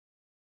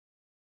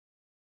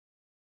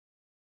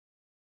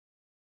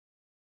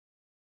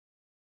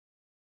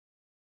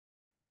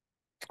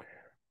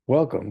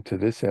Welcome to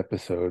this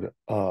episode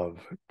of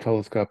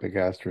Telescopic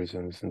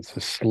Asterisms. It's a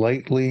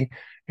slightly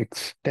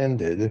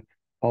extended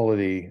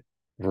holiday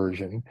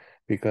version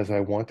because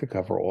I want to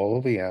cover all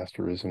of the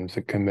asterisms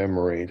that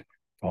commemorate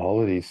the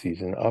holiday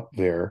season up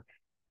there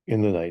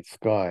in the night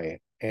sky.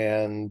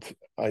 And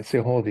I say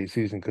holiday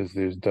season because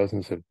there's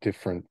dozens of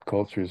different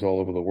cultures all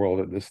over the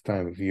world at this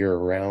time of year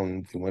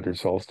around the winter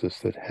solstice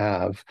that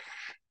have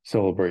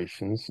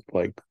celebrations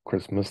like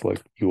Christmas,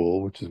 like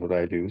Yule, which is what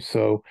I do.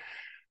 So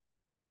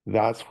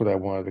that's what I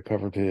wanted to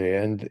cover today.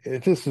 And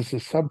this is a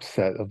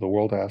subset of the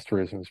World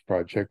Asterisms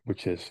Project,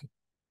 which is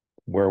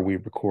where we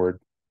record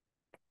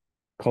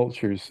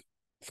cultures,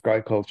 sky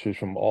cultures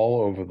from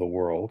all over the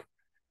world.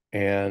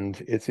 And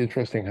it's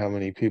interesting how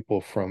many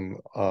people from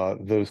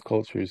those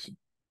cultures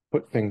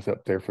put things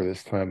up there for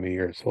this time of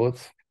year. So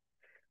let's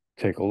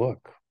take a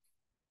look.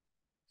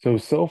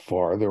 So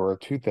far, there are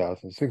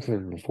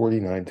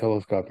 2,649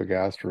 telescopic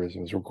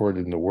asterisms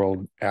recorded in the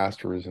World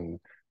Asterism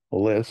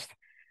list.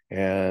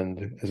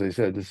 And as I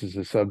said, this is a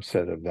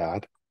subset of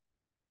that.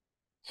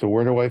 So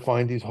where do I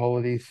find these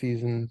holiday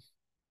season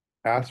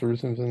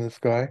asterisms in the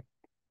sky?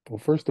 Well,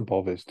 first of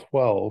all, there's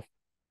 12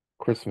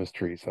 Christmas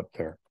trees up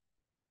there.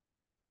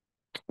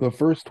 The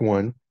first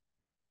one,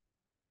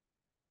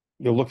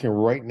 you're looking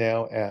right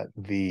now at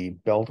the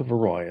belt of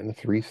Orion, the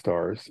three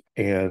stars,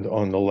 and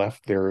on the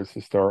left there is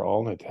the star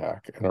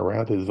Alnitak, and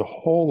around it is a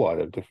whole lot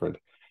of different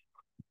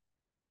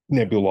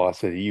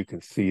nebulosity. You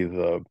can see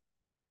the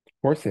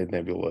Horsehead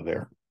Nebula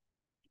there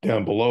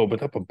down below,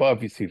 but up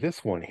above you see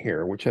this one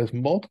here, which has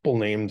multiple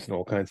names in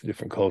all kinds of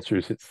different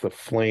cultures. It's the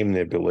Flame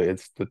Nebula,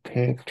 it's the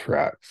Tank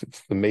Tracks,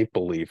 it's the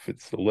Maple Leaf,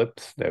 it's the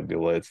Lips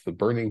Nebula, it's the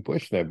Burning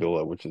Bush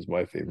Nebula, which is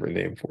my favorite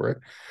name for it,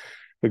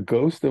 the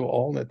Ghost of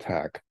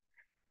Alnitak.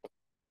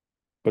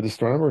 But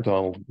astronomer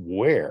Donald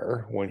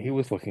Ware, when he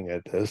was looking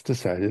at this,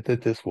 decided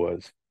that this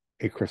was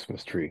a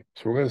Christmas tree.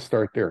 So we're going to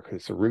start there because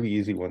it's a really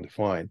easy one to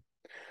find.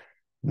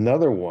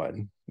 Another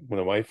one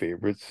of my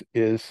favorites,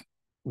 is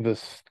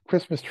this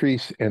Christmas tree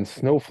and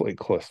snowflake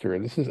cluster.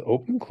 And this is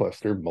open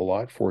cluster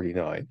Malot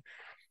 49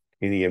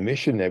 in the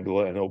Emission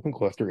Nebula and open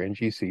cluster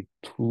NGC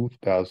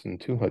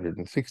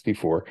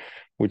 2264,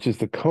 which is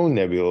the Cone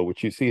Nebula,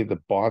 which you see at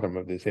the bottom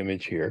of this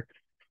image here.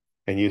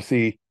 And you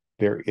see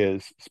there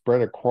is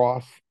spread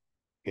across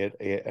it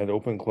an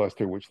open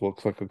cluster which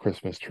looks like a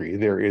Christmas tree.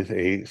 There is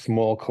a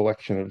small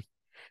collection of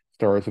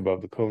stars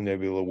above the Cone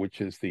Nebula,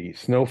 which is the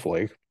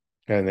snowflake.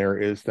 And there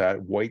is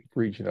that white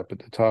region up at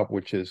the top,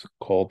 which is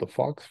called the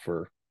fox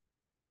fir.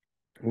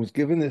 It was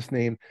given this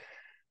name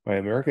by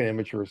American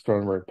amateur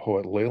astronomer and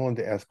poet Leland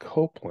S.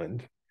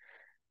 Copeland.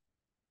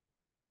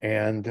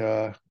 And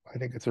I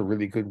think it's a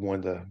really good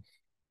one to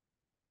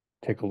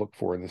take a look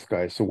for in the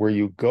sky. So where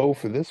you go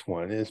for this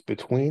one is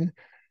between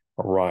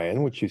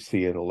Orion, which you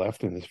see on the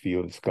left in this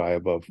view of the sky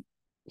above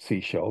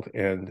Seashell,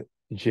 and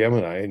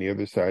Gemini on the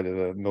other side of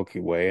the Milky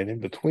Way. And in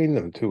between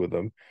them, two of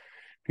them,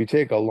 if you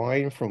take a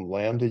line from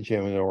Lambda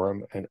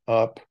Geminorum and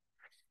up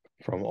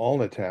from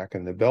Alnitak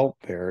and the belt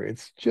there,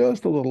 it's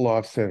just a little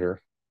off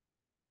center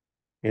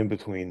in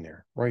between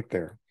there, right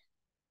there.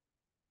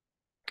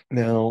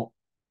 Now,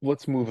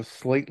 let's move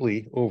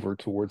slightly over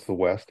towards the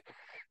west.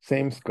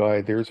 Same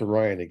sky, there's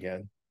Orion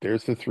again.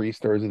 There's the three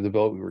stars of the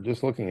belt we were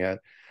just looking at.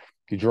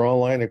 If you draw a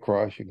line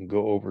across, you can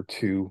go over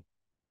to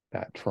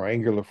that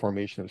triangular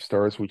formation of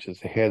stars, which is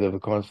the head of the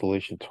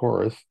constellation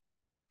Taurus,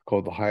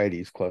 called the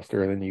Hyades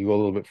cluster. And then you go a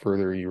little bit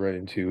further, you run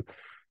into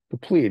the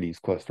Pleiades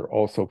cluster,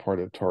 also part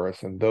of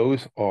Taurus. And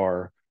those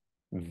are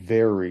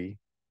very,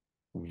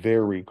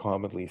 very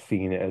commonly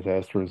seen as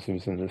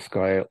asterisms in the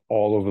sky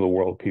all over the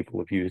world. People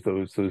have used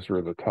those. Those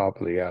are the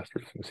top of the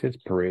asterisms hits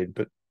parade.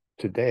 But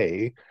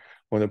today,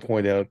 I want to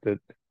point out that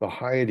the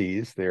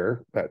Hyades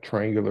there, that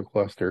triangular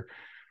cluster,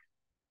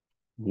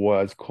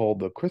 was called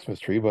the Christmas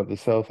tree by the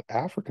South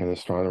African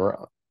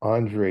astronomer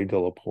Andre de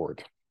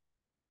Laporte.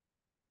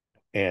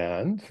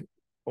 And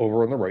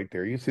over on the right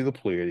there, you see the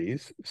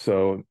Pleiades.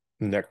 So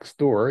next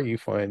door, you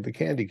find the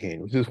candy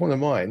cane, which is one of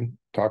mine.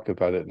 Talked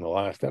about it in the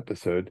last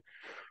episode.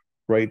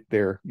 Right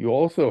there, you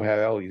also have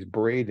Ali's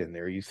braid in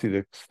there. You see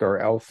the star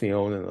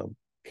Alcyone and the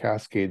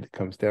cascade that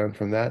comes down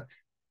from that.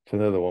 It's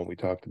another one we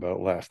talked about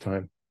last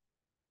time.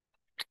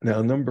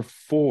 Now, number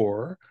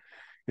 4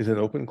 is an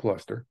open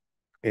cluster,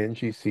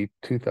 NGC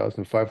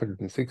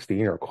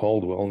 2516 or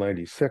Caldwell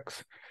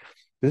 96.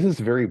 This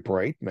is very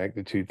bright,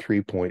 magnitude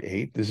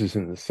 3.8. This is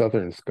in the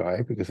southern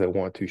sky because I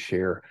want to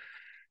share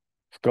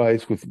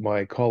skies with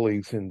my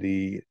colleagues in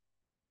the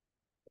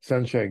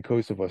Sunshine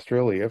Coast of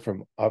Australia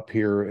from up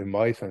here in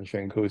my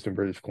Sunshine Coast in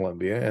British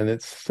Columbia. And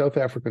it's South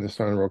African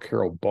astronomer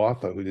Carol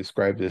Botha who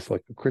described this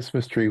like a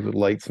Christmas tree with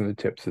lights on the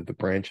tips of the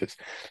branches.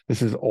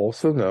 This is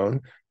also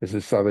known as the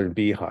Southern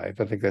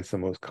Beehive. I think that's the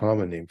most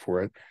common name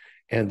for it,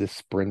 and the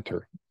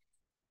Sprinter.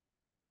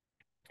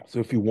 So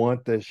if you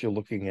want this, you're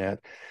looking at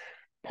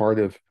part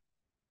of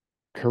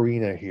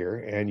Carina here,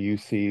 and you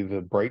see the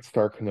bright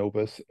star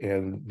Canopus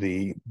and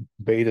the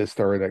beta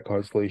star in that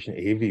constellation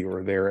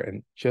Avior there,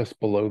 and just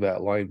below that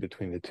line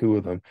between the two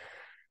of them,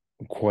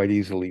 quite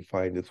easily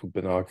find this with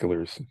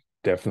binoculars.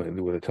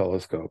 definitely with a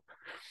telescope.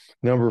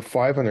 Number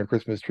 5 on our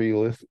Christmas tree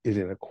list is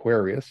in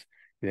Aquarius.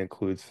 It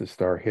includes the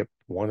star HIP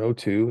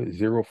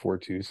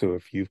 102042. So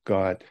if you've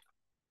got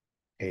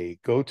a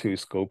go-to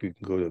scope, you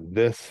can go to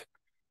this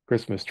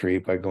Christmas tree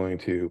by going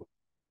to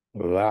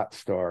that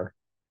star.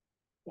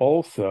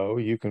 Also,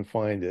 you can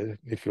find it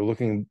if you're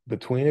looking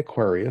between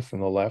Aquarius on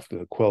the left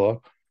and Aquila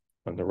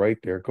on the right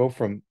there. Go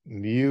from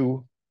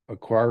Mu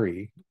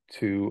Aquarii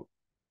to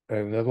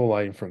another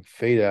line from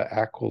Theta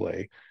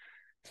Aquilae.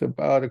 It's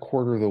about a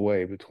quarter of the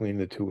way between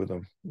the two of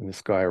them in the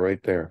sky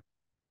right there.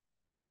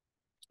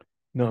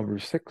 Number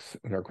 6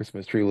 on our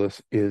Christmas tree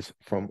list is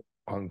from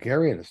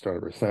Hungarian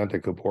astronomer Santa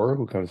Gabor,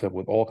 who comes up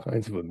with all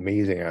kinds of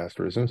amazing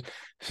asterisms.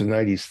 This is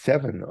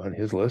 97 on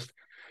his list.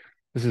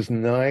 This is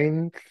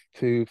 9th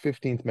to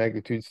 15th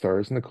magnitude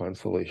stars in the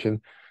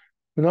constellation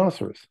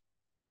Monoceros,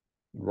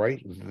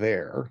 right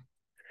there.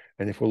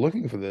 And if we're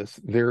looking for this,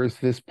 there is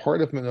this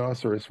part of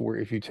Monoceros where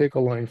if you take a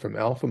line from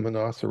Alpha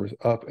Monoceros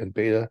up and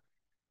Beta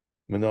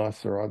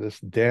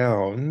Monocerotis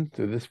down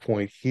to this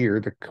point here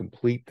to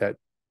complete that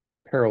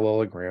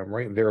parallelogram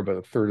right there, about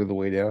a third of the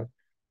way down,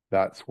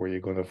 that's where you're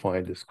going to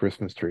find this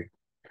Christmas tree.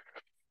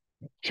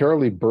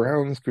 Charlie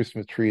Brown's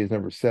Christmas tree is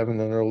number 7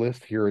 on our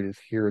list. Here it is.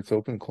 Here it's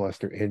open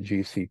cluster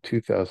NGC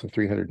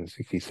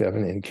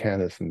 2367 in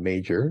Canis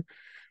Major.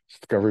 It's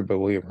discovered by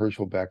William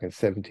Herschel back in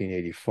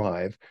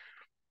 1785.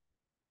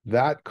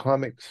 That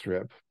comic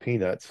strip,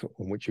 Peanuts,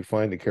 in which you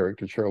find the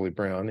character Charlie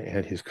Brown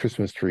and his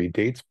Christmas tree,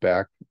 dates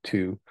back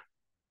to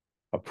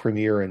a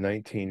premiere in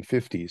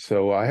 1950.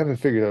 So I haven't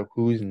figured out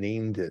who's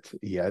named it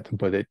yet,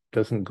 but it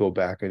doesn't go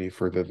back any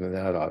further than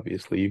that,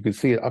 obviously. You can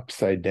see it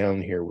upside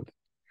down here with the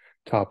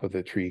top of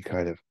the tree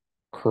kind of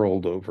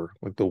curled over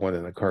like the one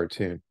in the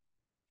cartoon.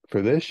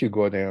 For this, you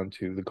go down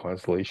to the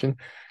constellation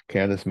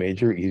Canis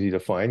Major, easy to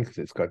find because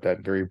it's got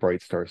that very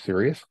bright star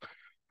Sirius.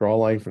 Draw a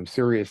line from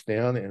Sirius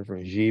down and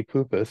from G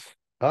Pupus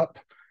up.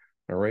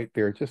 And right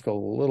there, just a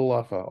little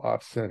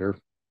off center.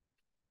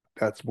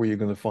 That's where you're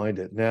going to find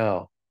it.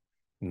 Now,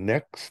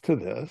 next to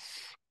this,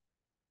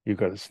 you've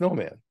got a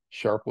snowman,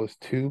 Sharpless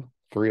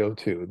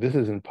 2302. This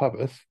is in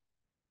Puppis.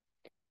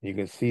 You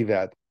can see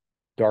that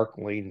dark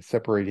lane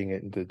separating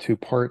it into two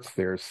parts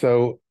there.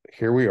 So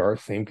here we are,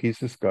 same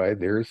piece of sky.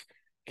 There's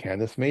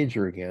Canis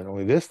Major again.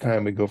 Only this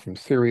time we go from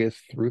Sirius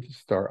through the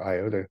star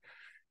Io to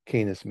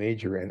Canis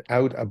Major and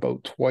out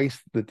about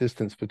twice the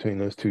distance between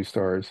those two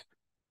stars.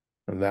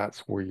 And that's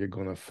where you're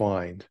going to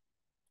find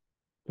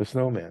the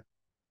snowman.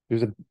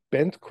 There's a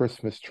bent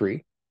Christmas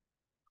tree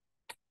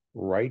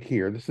right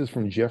here. This is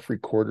from Jeffrey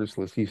Corder's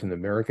list. He's an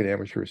American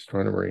amateur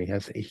astronomer, and he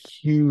has a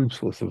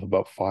huge list of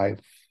about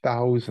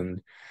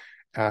 5,000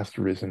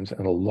 asterisms,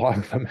 and a lot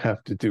of them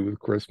have to do with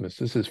Christmas.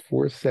 This is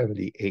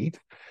 478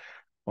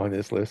 on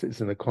this list.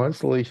 It's in the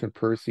constellation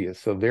Perseus.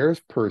 So there's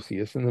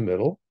Perseus in the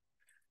middle,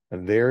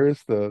 and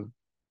there's the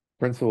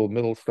principal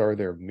middle star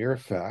there,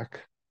 Myrfak.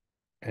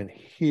 And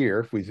here,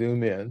 if we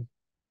zoom in,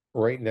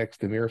 right next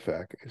to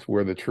Myrfak is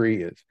where the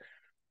tree is.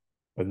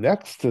 But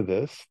next to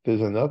this,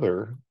 there's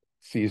another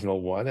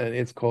seasonal one, and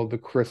it's called the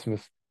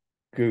Christmas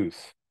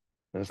Goose.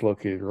 And it's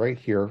located right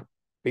here,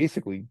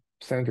 basically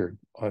centered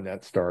on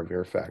that star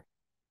Myrfak.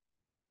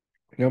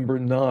 Number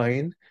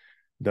 9,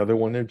 another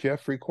one of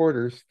Jeffrey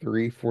Corder's,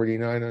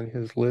 349 on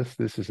his list.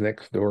 This is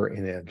next door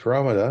in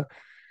Andromeda.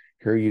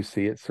 Here you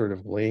see it sort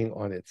of laying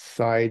on its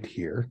side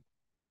here.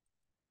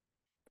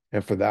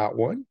 And for that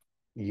one,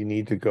 you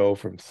need to go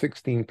from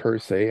 16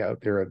 Persei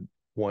out there at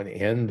one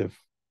end of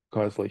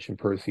constellation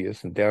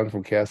Perseus and down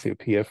from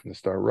Cassiopeia from the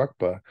star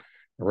Rukba,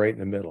 right in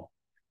the middle.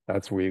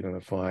 That's where you're going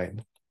to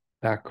find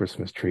that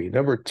Christmas tree.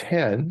 Number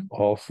 10,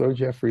 also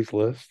Jeffrey's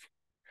list,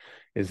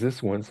 is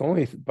this one. It's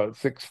only about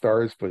 6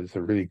 stars, but it's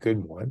a really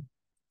good one.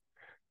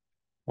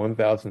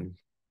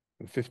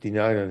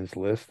 1,059 on his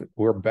list.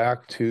 We're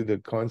back to the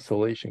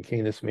constellation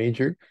Canis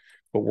Major,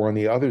 but we're on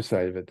the other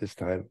side of it this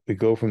time. We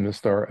go from the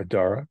star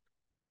Adara,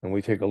 and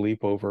we take a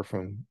leap over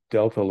from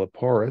Delta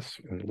Leporis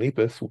and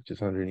Lepus, which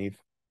is underneath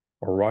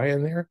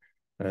Orion there,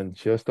 and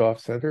just off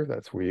center,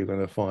 that's where you're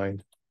going to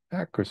find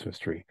that Christmas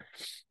tree.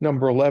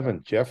 Number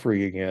 11,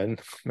 Jeffrey again,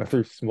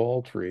 another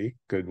small tree,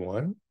 good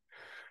one.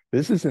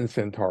 This is in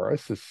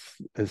Centaurus, this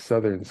is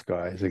southern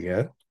skies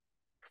again.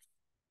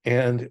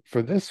 And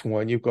for this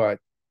one, you've got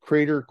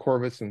Crater,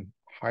 Corvus, and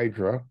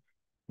Hydra,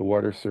 the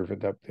water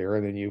serpent up there,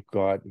 and then you've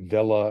got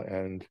Vela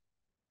and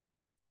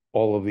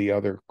all of the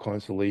other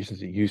constellations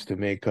that used to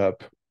make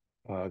up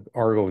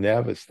Argo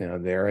Navis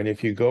down there. And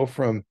if you go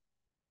from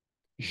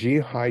G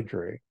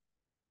Hydrae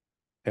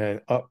and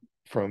up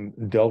from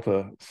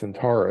Delta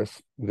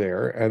Centaurus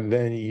there, and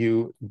then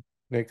you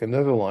make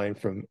another line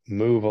from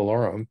Mu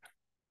Velorum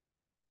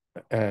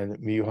and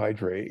Mu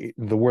Hydrae,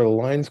 where the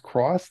lines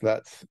cross,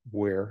 that's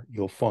where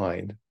you'll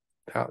find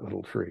that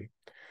little tree.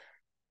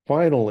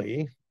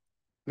 Finally,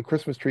 the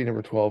Christmas tree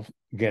number 12,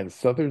 again,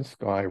 southern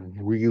sky,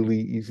 really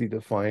easy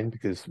to find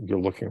because you're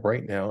looking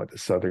right now at the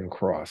Southern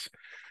Cross.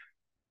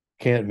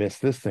 Can't miss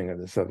this thing in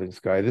the southern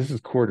sky. This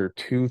is quarter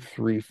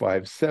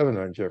 2357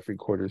 on Jeffrey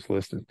Corder's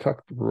list, and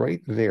tucked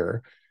right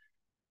there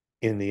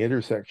in the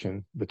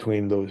intersection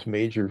between those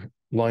major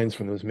lines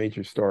from those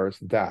major stars,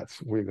 that's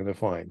where you're going to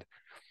find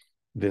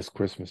this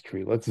Christmas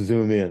tree. Let's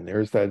zoom in.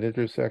 There's that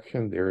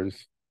intersection.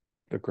 There's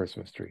the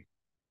Christmas tree.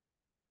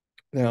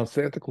 Now,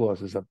 Santa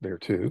Claus is up there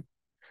too.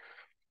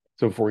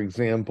 So, for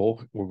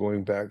example, we're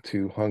going back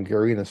to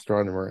Hungarian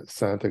astronomer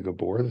Santa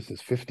Gabor. This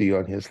is 50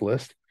 on his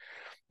list.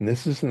 And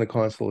this is in the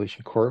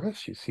constellation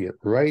Corvus. You see it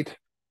right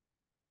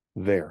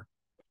there.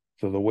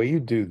 So the way you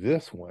do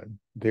this one,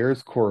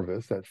 there's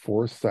Corvus, that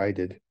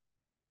four-sided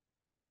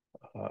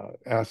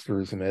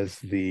asterism, as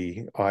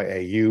the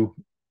IAU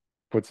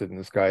puts it in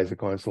the sky as a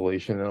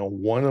constellation. And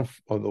on one of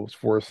those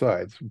four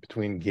sides,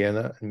 between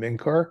Ganna and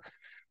Minkar,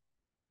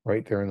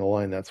 right there in the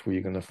line, that's where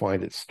you're going to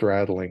find it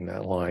straddling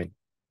that line.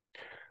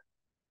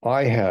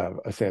 I have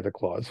a Santa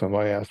Claus on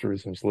my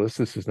asterisms list.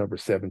 This is number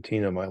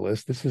 17 on my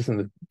list. This is in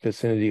the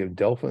vicinity of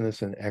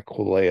Delphinus and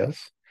Aquileus.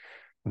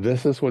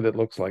 This is what it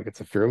looks like.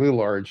 It's a fairly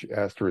large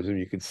asterism.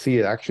 You can see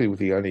it actually with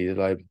the unaided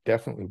eye,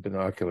 definitely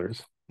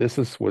binoculars. This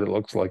is what it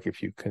looks like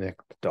if you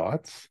connect the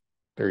dots.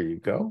 There you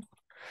go.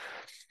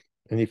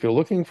 And if you're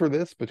looking for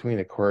this between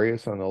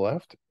Aquarius on the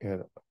left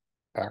and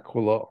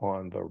Aquila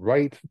on the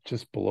right,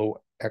 just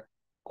below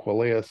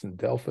Aquileus and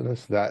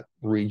Delphinus, that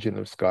region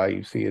of sky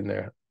you see in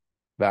there,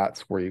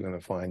 that's where you're going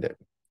to find it.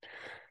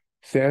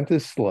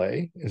 Santa's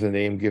sleigh is a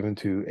name given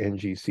to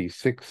NGC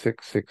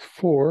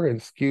 6664, and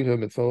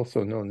scutum, it's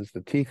also known as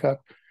the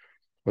teacup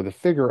or the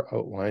figure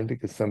outline,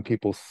 because some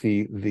people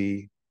see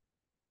the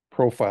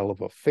profile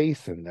of a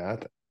face in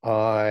that.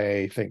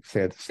 I think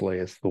Santa's sleigh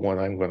is the one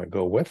I'm going to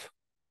go with.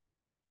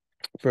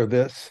 For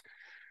this,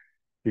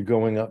 you're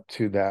going up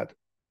to that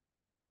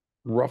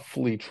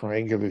roughly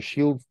triangular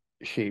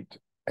shield-shaped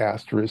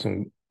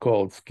asterism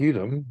called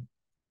scutum,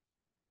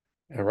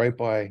 and right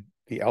by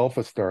the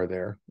alpha star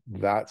there,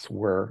 that's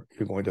where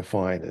you're going to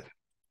find it.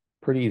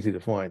 Pretty easy to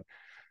find.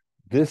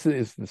 This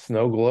is the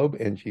snow globe,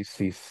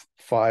 NGC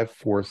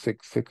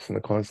 5466 in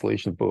the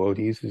constellation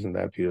Boötes. Isn't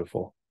that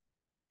beautiful?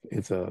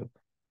 It's a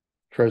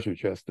treasure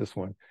chest, this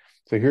one.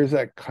 So here's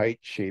that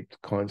kite-shaped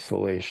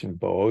constellation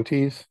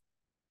Boötes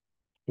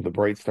with the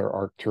bright star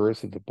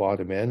Arcturus at the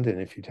bottom end.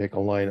 And if you take a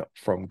line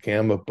from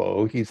Gamma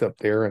Boötes up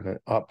there and then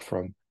up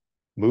from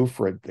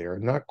Mufred there,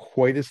 not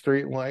quite a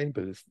straight line,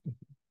 but it's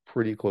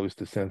pretty close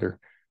to center.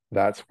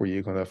 That's where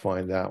you're going to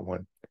find that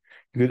one.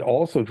 You could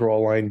also draw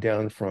a line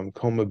down from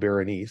Coma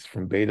Berenice,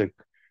 from Beta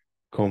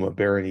Coma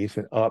Berenice,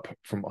 and up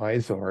from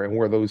Izar. And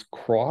where those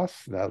cross,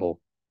 that'll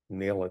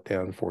nail it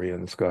down for you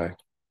in the sky.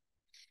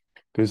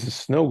 There's a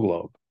snow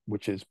globe,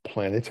 which is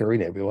planetary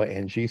nebula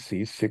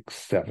NGC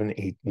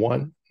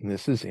 6781. And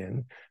this is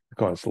in the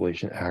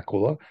constellation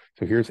Aquila.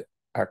 So here's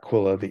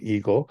Aquila the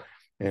Eagle.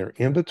 And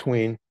in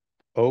between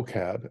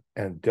Ocab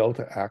and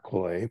Delta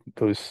Aquilae,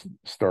 those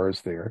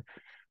stars there,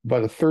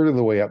 about a third of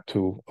the way up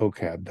to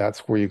Ocab, that's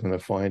where you're going to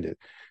find it.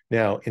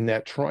 Now, in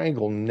that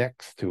triangle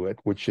next to it,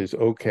 which is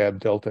Ocab,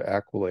 Delta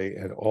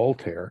Aquilae, and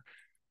Altair,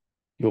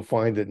 you'll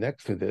find that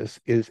next to this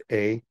is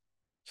a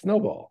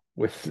snowball,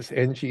 which is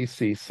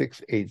NGC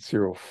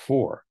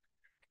 6804.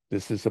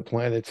 This is a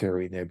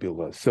planetary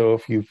nebula. So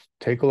if you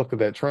take a look at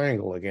that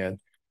triangle again,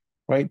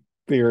 right,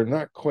 they're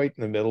not quite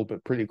in the middle,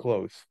 but pretty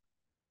close.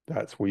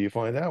 That's where you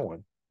find that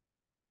one.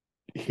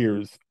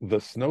 Here's the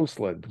snow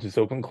sled, which is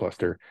open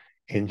cluster,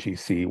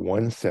 NGC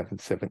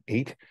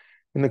 1778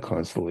 in the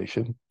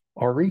constellation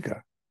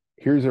Auriga.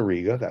 Here's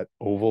Auriga, that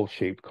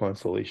oval-shaped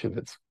constellation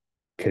that's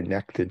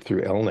connected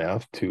through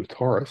Elnath to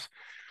Taurus.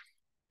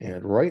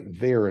 And right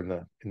there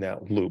in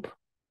that loop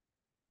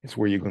is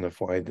where you're going to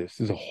find this.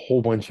 There's a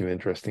whole bunch of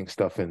interesting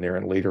stuff in there.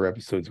 In later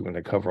episodes, we're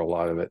going to cover a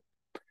lot of it.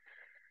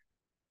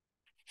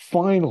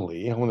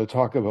 Finally, I want to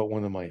talk about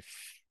one of my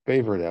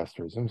favorite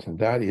asterisms, and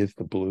that is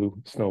the blue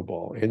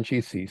snowball,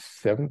 NGC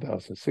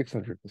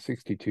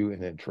 7662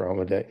 in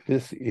Andromeda.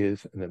 This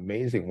is an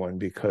amazing one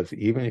because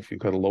even if you've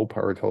got a low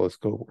power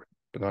telescope or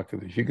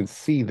binoculars, you can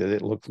see that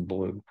it looks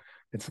blue.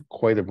 It's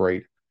quite a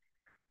bright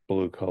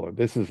blue color.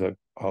 This is a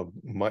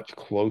much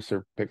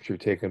closer picture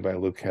taken by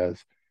Lukács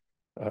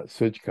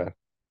Sujka,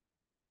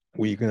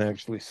 where you can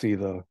actually see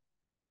the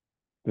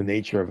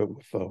nature of it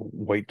with the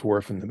white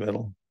dwarf in the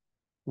middle.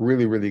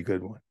 Really, really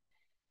good one.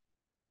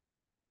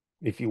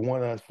 If you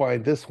want to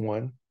find this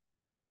one,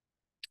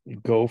 you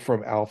go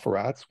from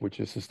Alpheratz, which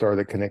is the star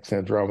that connects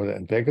Andromeda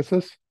and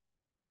Pegasus,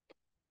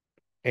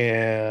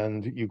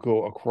 and you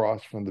go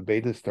across from the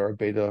Beta star,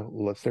 Beta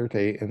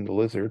Lacertae, and the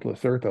lizard,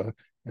 Lacerta,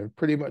 and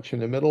pretty much in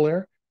the middle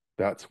there,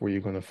 that's where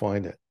you're going to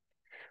find it.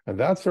 And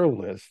that's our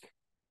list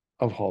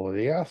of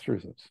holiday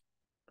asterisms.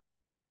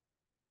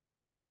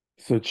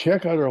 So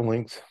check out our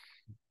links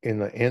in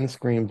the end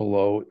screen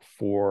below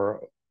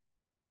for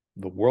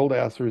the World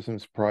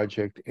Asterisms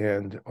Project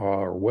and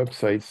our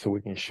website so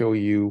we can show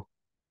you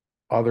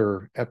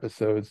other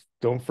episodes.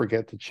 Don't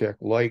forget to check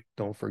like,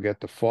 don't forget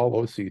to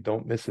follow so you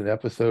don't miss an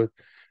episode.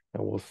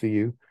 And we'll see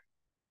you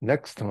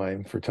next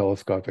time for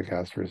Telescopic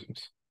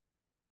Asterisms.